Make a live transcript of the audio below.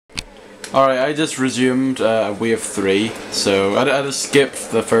Alright, I just resumed wave 3, so I just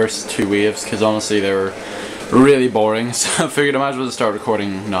skipped the first 2 waves because honestly they were really boring, so I figured I might as well just start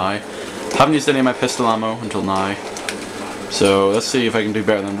recording now. Haven't used any of my pistol ammo until now, so let's see if I can do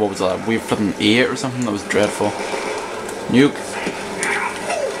better than, what was that, wave flipping 8 or something? That was dreadful. Nuke.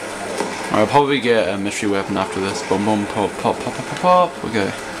 I'll probably get a mystery weapon after this. Boom boom pop pop pop pop pop pop.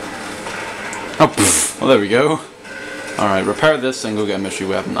 Okay. Oh pfft. Well, there we go. Alright, repair this and go get a mystery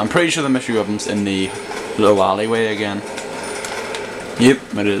weapon. I'm pretty sure the mystery weapon's in the little alleyway again. Yep,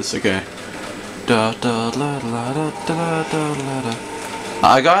 it is, okay. I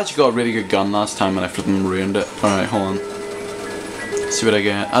actually got a really good gun last time and I flippin' ruined it. Alright, hold on. Let's see what I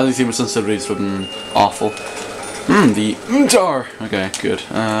get. I think the sensitivity is flippin' awful. The jar! Okay, good.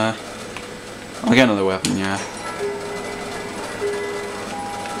 I'll get another weapon, yeah.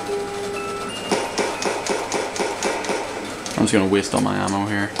 I'm just gonna waste all my ammo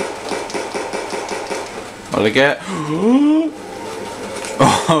here. What did I get?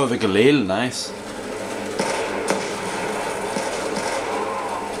 Oh, the Galil, nice.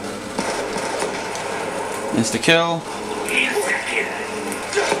 Insta kill.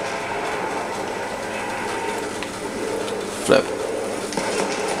 Flip.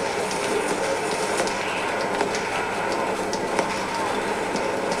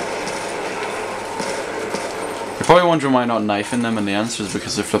 You're probably wondering why I'm not knifing them, and the answer is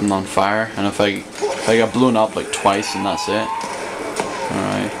because they're flipping on fire, and if I got blown up like twice and that's it.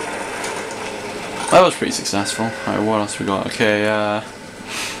 Alright. That was pretty successful. Alright, what else we got? Okay, I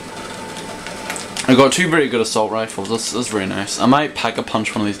got 2 very good assault rifles, that's very nice. I might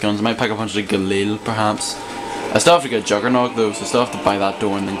pack-a-punch one of these guns, I might pack-a-punch the Galil perhaps. I still have to get Juggernaut though, so I still have to buy that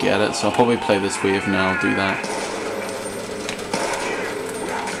door and then get it, so I'll probably play this wave and then I'll do that.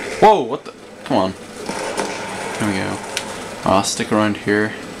 Whoa, what the? Come on. There we go. I'll stick around here.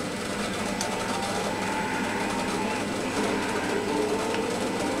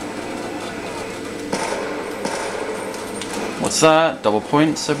 What's that? Double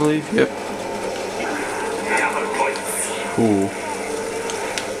points, I believe? Yep. Ooh.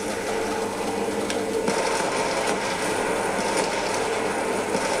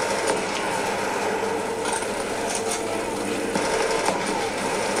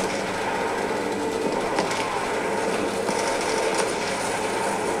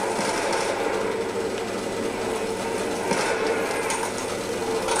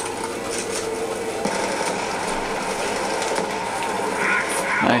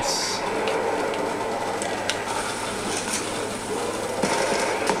 Nice.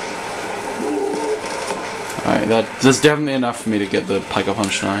 Alright, that's definitely enough for me to get the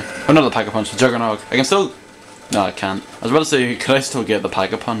Pack-a-Punch now. Oh, not the Pack-a-Punch, the Juggernaut. I can still... No, I can't. I was about to say, could I still get the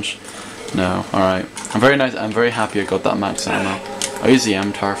Pack-a-Punch? No, alright. I'm very happy I got that max ammo. I'll use the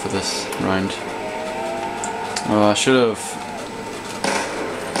MTAR for this round. Oh, I should have...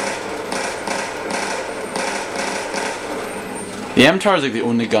 The MTAR is like the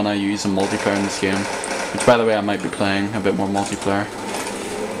only gun I use in multiplayer in this game, which by the way I might be playing a bit more multiplayer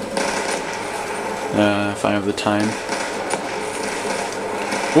if I have the time.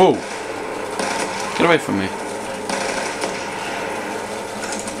 Whoa! Get away from me.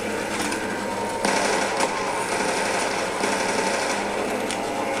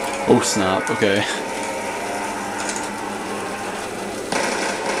 Oh snap, okay.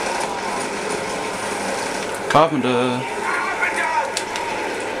 Carpenter!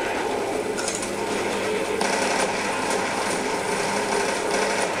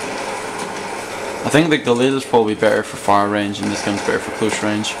 I think the Galil is probably better for far range and this gun's better for close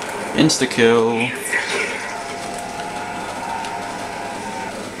range. Insta kill.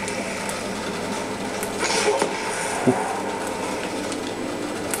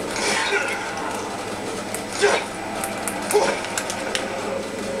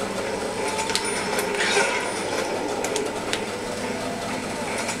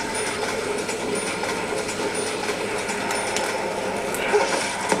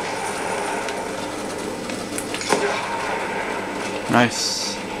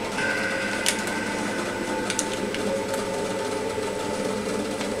 Nice.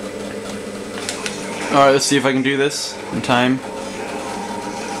 Alright, let's see if I can do this in time.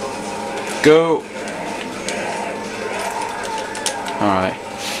 Go! Alright.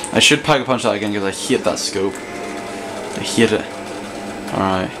 I should Pack-a-Punch that again because I hate that scope. I hate it.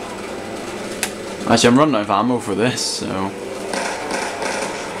 Alright. Actually, I'm running out of ammo for this, so...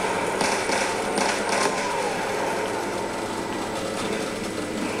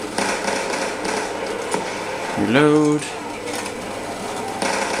 Reload.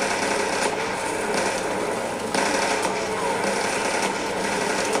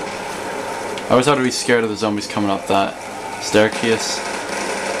 I always have to be scared of the zombies coming up that staircase.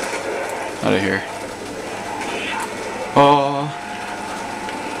 Out of here. Oh.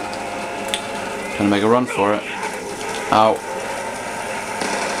 Trying to make a run for it. Ow.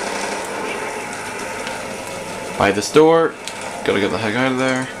 By this door. Gotta get the heck out of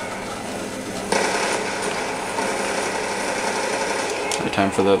there. Right,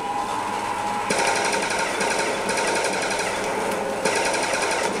 time for the...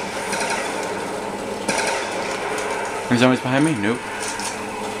 Are zombies behind me? Nope.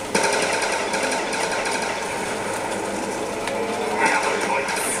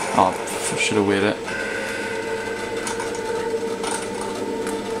 Oh, should have waited.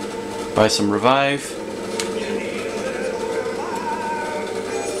 Buy some revive.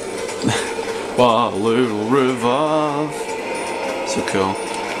 Wow, little revive. So cool.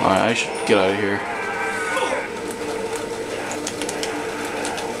 Alright, I should get out of here.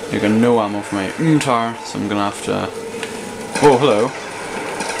 I got no ammo for my tar, so I'm gonna have to... Oh, hello.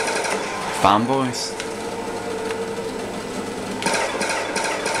 Fanboys.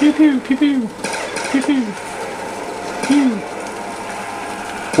 Pew pew, pew pew. Pew pew. Pew.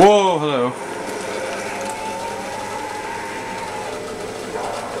 Whoa, hello.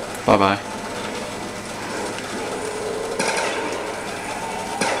 Bye bye.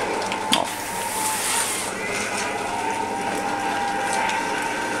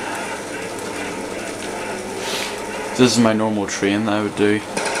 This is my normal train that I would do.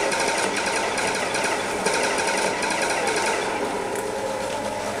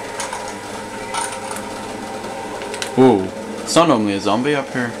 Whoa, it's not normally a zombie up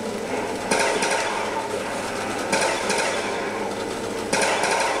here.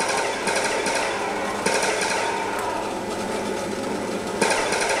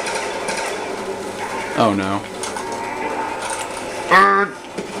 Oh no.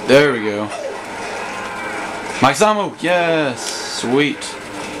 There we go. Max ammo! Yes! Sweet!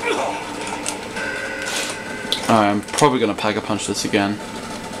 Alright, I'm probably gonna pack a punch this again.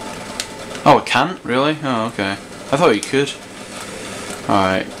 Oh, it can't? Really? Oh, okay. I thought you could.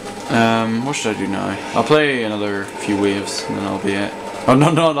 Alright. What should I do now? I'll play another few waves and then that'll be it. Oh,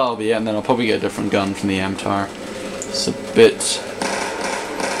 no, that'll be it, and then I'll probably get a different gun from the MTAR. It's a bit...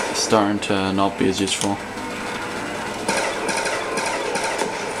 starting to not be as useful.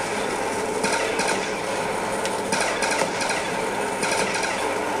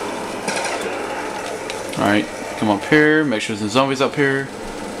 Alright, come up here, make sure there's no zombies up here.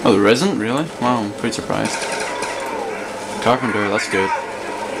 Oh, there isn't? Really? Wow, I'm pretty surprised. Carpenter, that's good.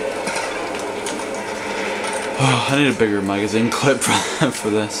 Oh, I need a bigger magazine clip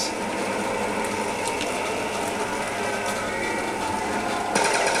for this.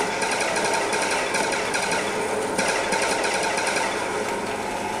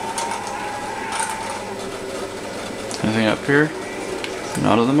 Anything up here?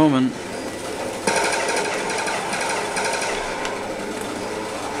 Not at the moment.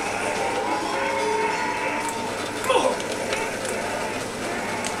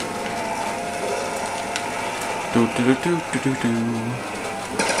 Do do do do do do do.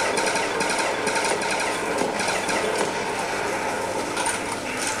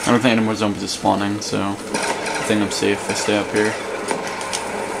 I don't think any more zombies are spawning, so I think I'm safe if I stay up here.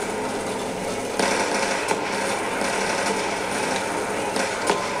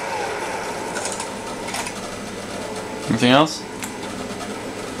 Anything else?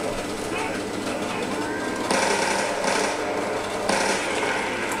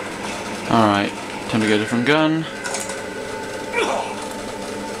 Alright, time to get a different gun.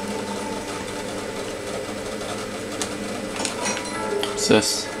 What's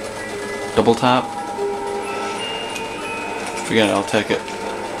this? Double tap? Forget it, I'll take it.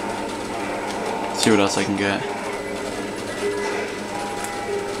 See what else I can get.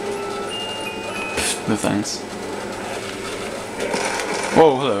 Pfft, no thanks.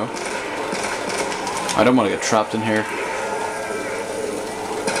 Whoa, hello. I don't want to get trapped in here.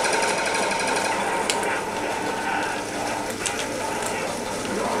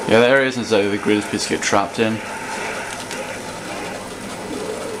 Yeah, the area isn't exactly the greatest place to get trapped in.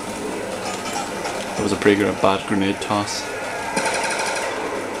 That was a pretty good bad grenade toss.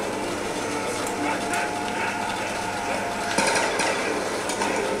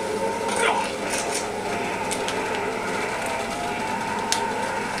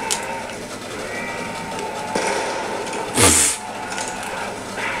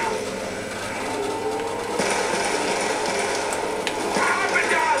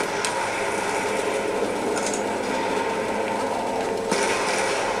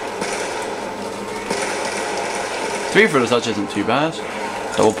 Three for the touch isn't too bad.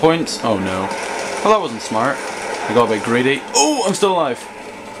 Double points. Oh no. Well, that wasn't smart. I got a bit greedy. Oh, I'm still alive.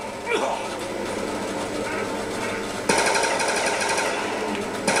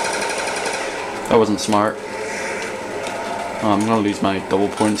 That wasn't smart. Oh, I'm gonna lose my double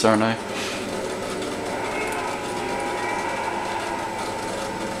points, aren't I?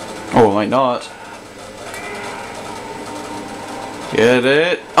 Oh, I might not. Get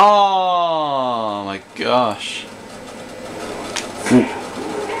it? Oh my gosh. Ooh.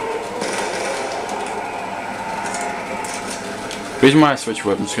 The reason why I switch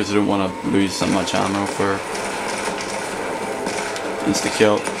weapons is because I don't want to lose that much ammo for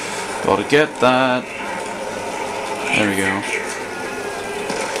insta-kill. Gotta get that. There we go.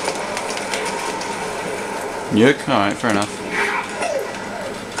 Nuke? Alright, fair enough.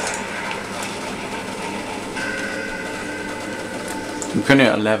 I'm currently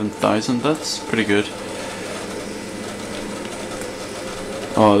at 11,000, that's pretty good.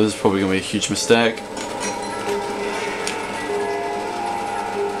 Oh, this is probably going to be a huge mistake.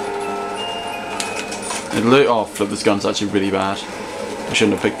 Oh flip, this gun's actually really bad. I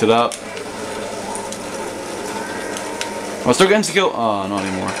shouldn't have picked it up. Oh, I still getting to kill? Oh, not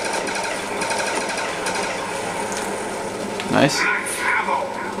anymore. Nice.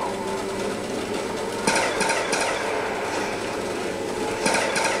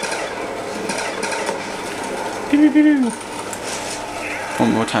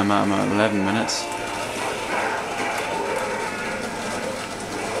 One more time out, I'm at 11 minutes.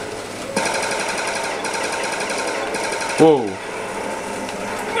 Whoa!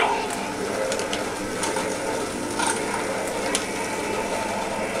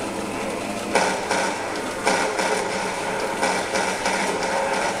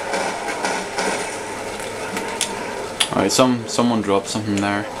 Alright, someone dropped something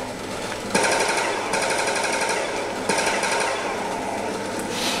there.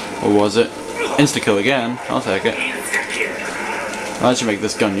 What was it? Insta-kill again. I'll take it. That should make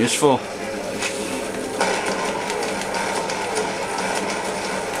this gun useful.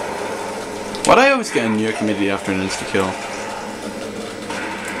 Why do I always get a nuke immediately after an insta-kill?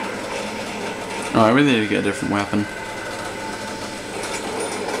 Oh, I really need to get a different weapon.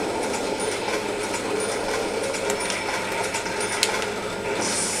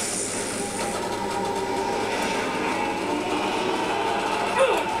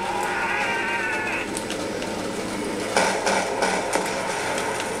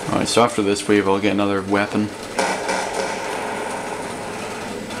 Alright, so after this wave I'll get another weapon.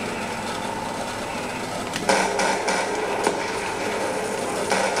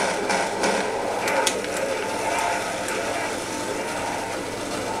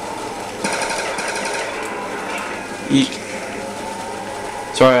 Eek.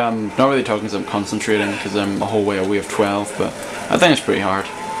 Sorry, I'm not really talking because I'm concentrating because I'm a whole way away of 12, but I think it's pretty hard.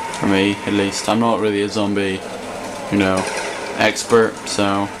 For me, at least. I'm not really a zombie, you know, expert,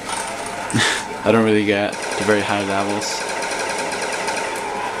 so I don't really get to very high levels.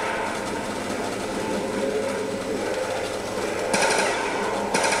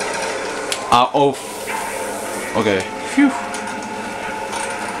 Oh. Okay. Phew.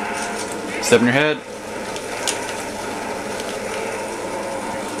 Step in your head.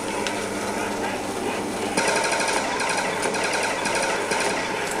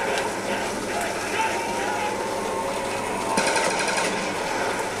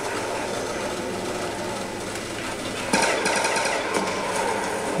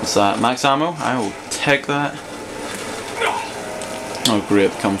 What's that? Max ammo? I will take that. Oh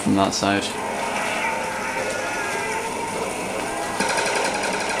great, come from that side.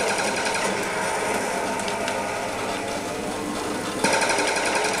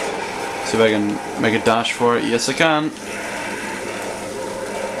 See if I can make a dash for it. Yes I can.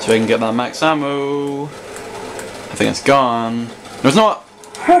 So I can get that max ammo. I think it's gone. No it's not!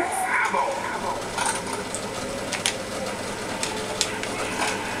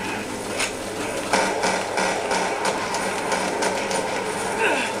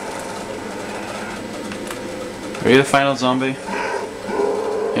 Are you the final zombie?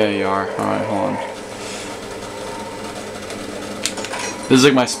 Yeah, you are. Alright, hold on. This is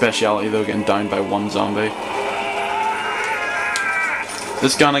like my speciality though, getting downed by one zombie.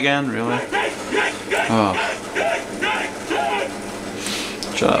 This gun again? Really? Oh.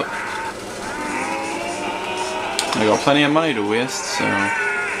 Shut up. I got plenty of money to waste, so...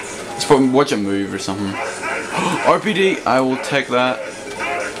 Let's watch it move or something. RPD! I will take that.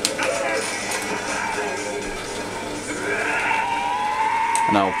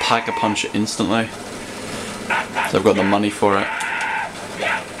 And I'll pack a punch instantly. So I've got the money for it.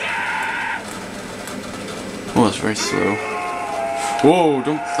 Oh, it's very slow. Whoa,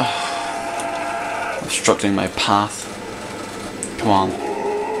 don't... obstructing my path. Come on.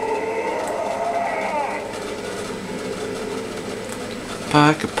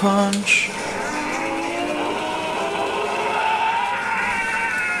 Pack a punch.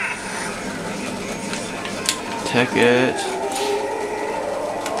 Take it.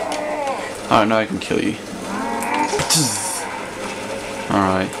 Alright, now I can kill you.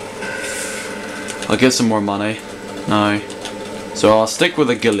 Alright. I'll get some more money now. So I'll stick with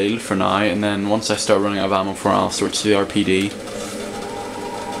the Galil for now, and then once I start running out of ammo for it, I'll switch to the RPD.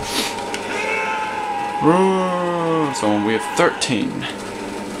 So we have 13.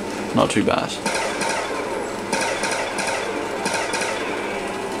 Not too bad.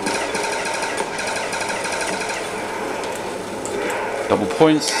 Double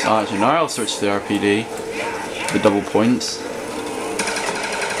points. Actually, now I'll switch to the RPD. The double points.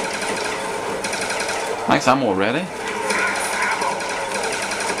 Max ammo already?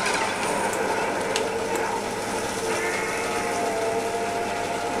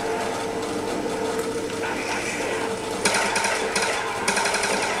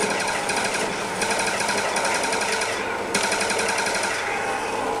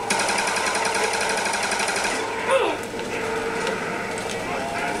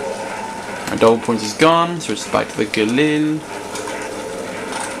 Our double points is gone, switch back to the Galil.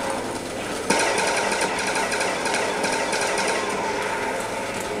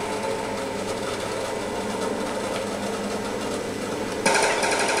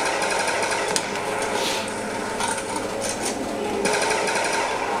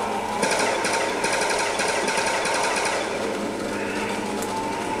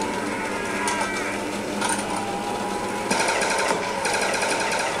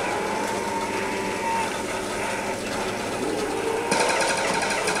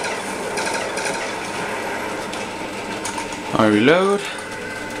 I reload.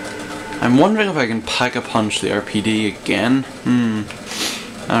 I'm wondering if I can pack a punch the RPD again.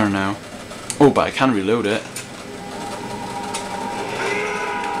 I don't know. Oh, but I can reload it.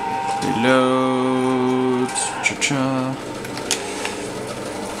 Reload. Cha-cha.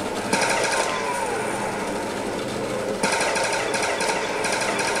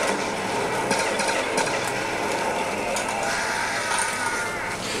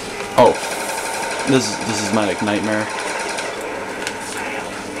 Oh, this is my like nightmare.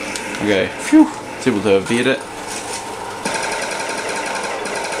 Okay, phew, was able to evade it.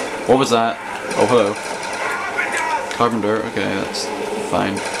 What was that? Oh, hello. Carpenter, okay, that's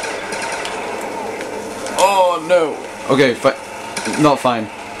fine. Oh, no! Okay, not fine,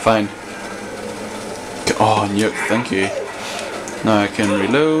 fine. Oh, nuke, thank you. Now I can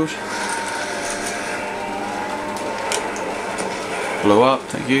reload. Blow up,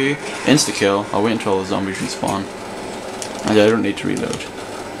 thank you. Insta-kill, I'll wait until the zombies respawn. I don't need to reload.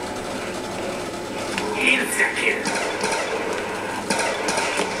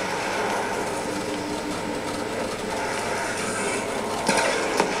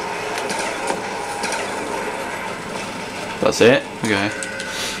 That's it? Okay.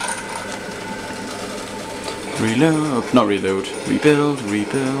 Reload, not reload. Rebuild,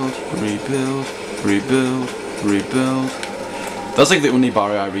 rebuild, rebuild, rebuild, rebuild. That's like the only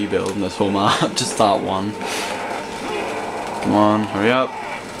barrier I rebuild in this whole map, just that one. Come on, hurry up.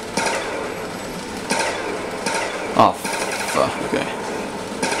 Oh, fuck, okay.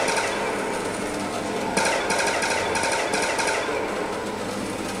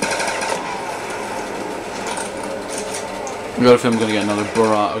 I got a feeling I'm gonna get another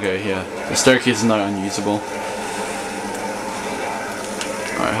Borat. Okay, yeah. The staircase is now unusable.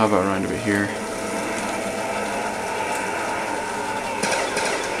 Alright, how about around over here?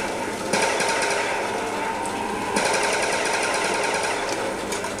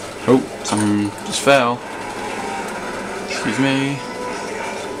 Oh, some just fell. Excuse me.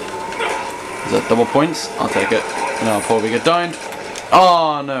 Is that double points? I'll take it. No, I'll probably get downed.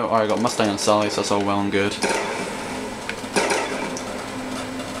 Oh no! Alright, I got Mustang and Sally, so that's all well and good.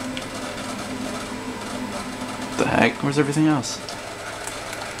 What the heck? Where's everything else?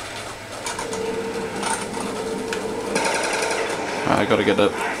 Alright, I gotta get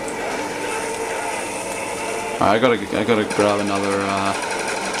up. Alright, I gotta grab another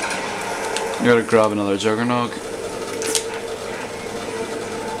I gotta grab another Juggernaut.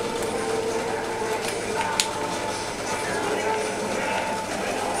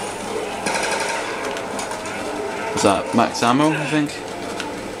 Is that max ammo, I think?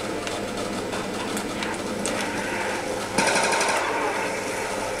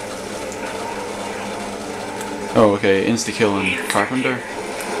 Oh, okay, insta-kill and Carpenter.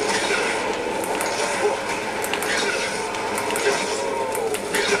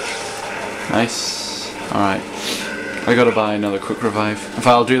 Nice. Alright. I gotta buy another quick revive. If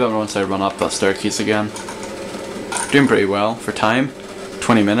I'll do that once I run up that staircase again. Doing pretty well for time.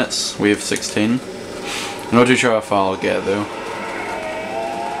 20 minutes. We have 16. I'm not too sure how far I'll get though.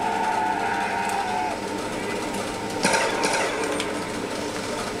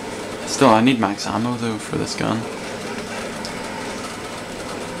 Still, I need max ammo though for this gun.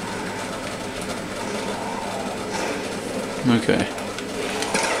 Okay.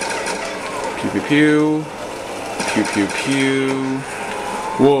 Pew pew pew. Pew pew pew.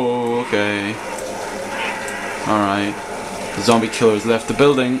 Whoa, okay. Alright. The zombie killers left the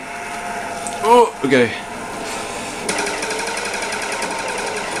building. Oh, okay.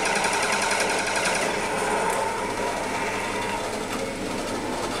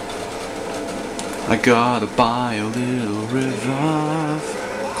 I gotta buy a little revive.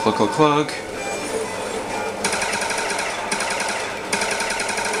 Cluck cluck cluck.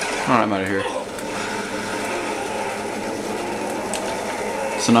 Alright, I'm out of here.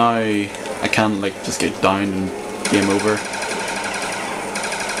 So now I can't like just get down and game over.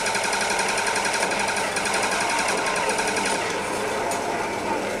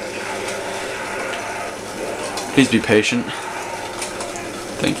 Please be patient.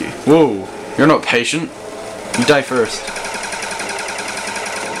 Thank you. Whoa, you're not patient. You die first.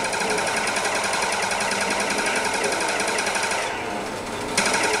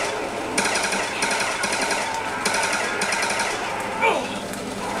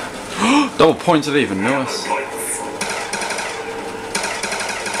 Double points, I didn't even notice.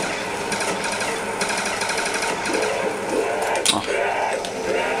 Oh.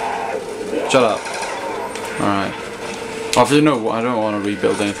 Shut up. Alright. Oh, if you know, I don't want to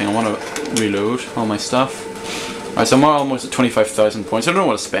rebuild anything. I want to reload all my stuff. Alright, so I'm almost at 25,000 points. I don't know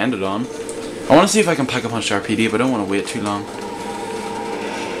what to spend it on. I want to see if I can pack a punch RPD, but I don't want to wait too long.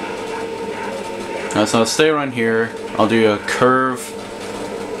 Alright, so I'll stay around here. I'll do a curve.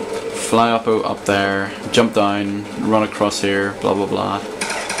 Fly up there, jump down, run across here, blah blah blah.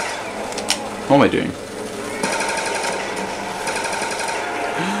 What am I doing?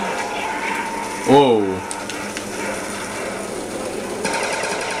 Whoa.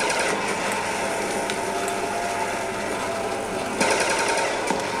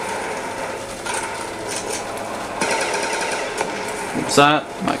 What was that?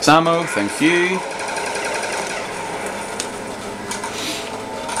 Max ammo, thank you.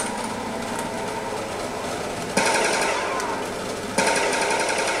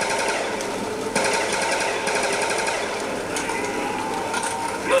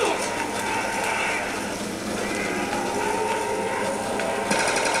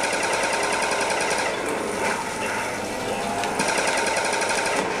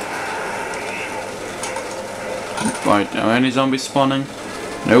 Right, now any zombies spawning?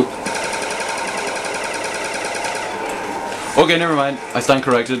 Nope. Okay, never mind. I stand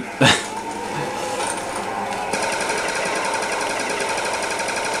corrected.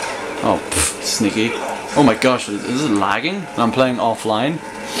 Oh, pff, sneaky. Oh my gosh, is this lagging? I'm playing offline?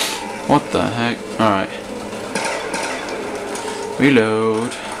 What the heck? Alright.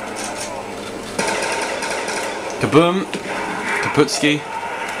 Reload. Kaboom! Kaputski.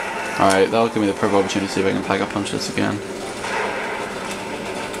 Alright, that'll give me the perfect opportunity to see if I can pack a punch this again.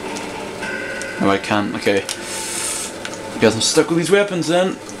 No, I can't. Okay. Guess I'm stuck with these weapons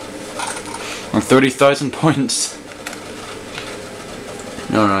then. On 30,000 points.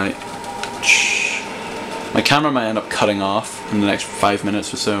 Alright. My camera might end up cutting off in the next 5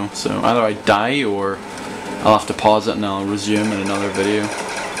 minutes or so. So either I die or I'll have to pause it and I'll resume in another video.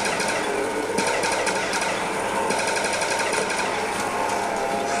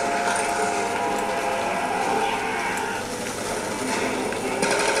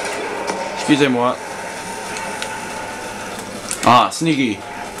 Excusez-moi. Ah, sneaky.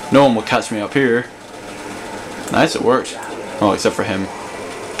 No one will catch me up here. Nice, it worked. Oh, except for him.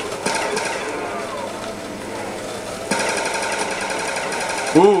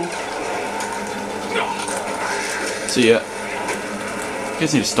 Ooh. See ya. You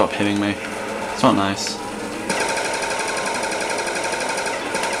guys need to stop hitting me. It's not nice.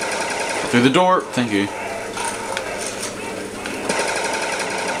 Through the door. Thank you.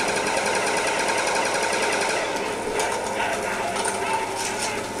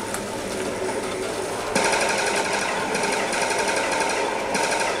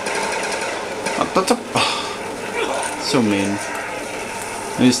 So mean.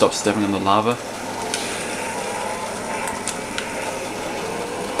 I need to stop stepping in the lava.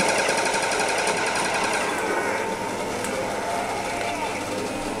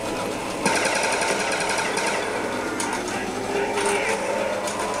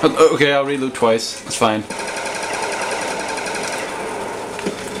 Okay, I'll reload twice. It's fine.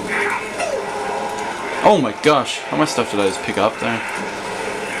 Oh my gosh, how much stuff did I just pick up there?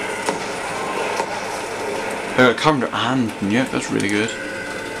 I got Carpenter and Nuke, that's really good.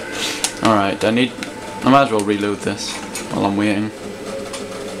 Alright, I might as well reload this while I'm waiting.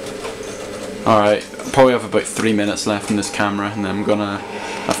 Alright, probably have about 3 minutes left in this camera, and then I'm gonna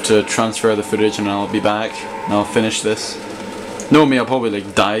have to transfer the footage and I'll be back and I'll finish this. Know me, I'll probably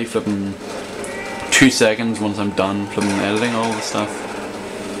like die flipping 2 seconds once I'm done flipping editing all the stuff.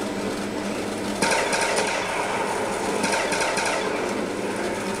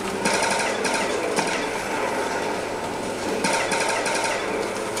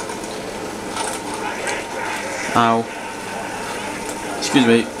 Ow. Excuse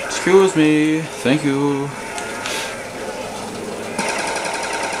me. Excuse me. Thank you.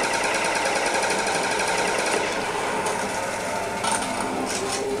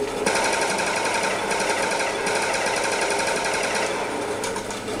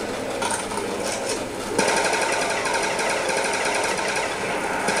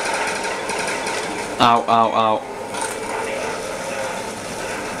 Ow, ow, ow.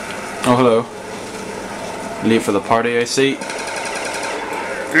 Oh, hello. Late for the party, I see.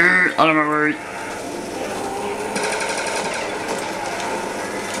 I don't know where.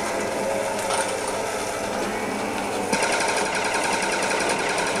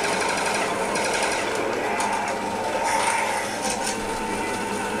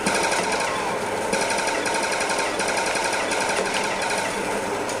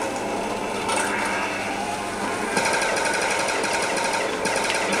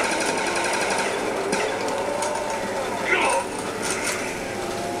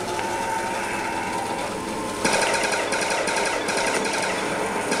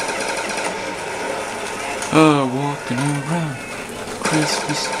 Walking around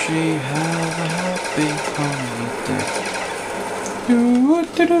Christmas tree, have a happy holiday. Do what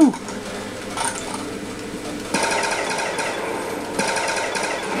to do.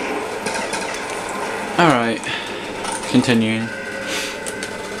 Alright, continuing.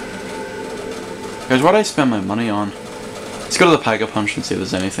 Guys, what do I spend my money on? Let's go to the Pack-a-Punch and see if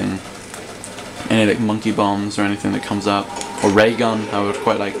there's anything. Any like monkey bombs or anything that comes up. Or ray gun, I would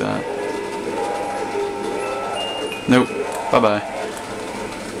quite like that. Nope. Bye-bye.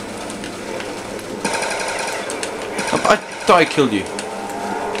 Oh, I thought I killed you.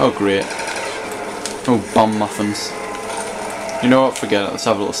 Oh, great. Oh, bomb muffins. You know what? Forget it. Let's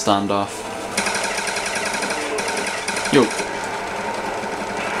have a little standoff. Yo.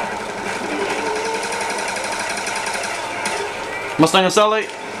 Mustang and Sally,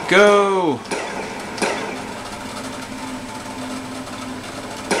 go!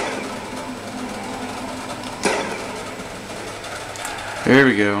 Here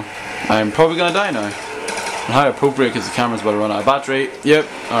we go. I'm probably gonna die now. And how appropriate, because the camera's about to run out of battery. Yep,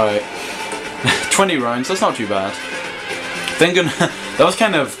 alright. 20 rounds, that's not too bad. Thinking, that was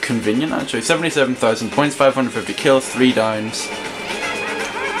kind of convenient actually. 77,000 points, 550 kills, 3 downs.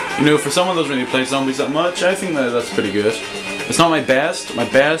 You know, for someone that doesn't really play zombies that much, I think that that's pretty good. It's not my best. My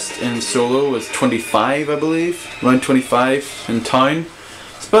best in solo was 25, I believe. Around 25 in town.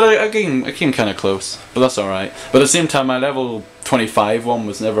 But I came kind of close. But that's alright. But at the same time, my level 25 one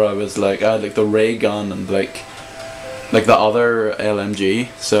was never, I was like, I had like the ray gun and like the other LMG.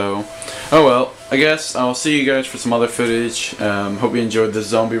 So, oh well. I guess I'll see you guys for some other footage. Hope you enjoyed the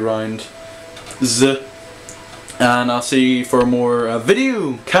zombie round. And I'll see you for more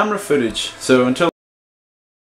video camera footage. So until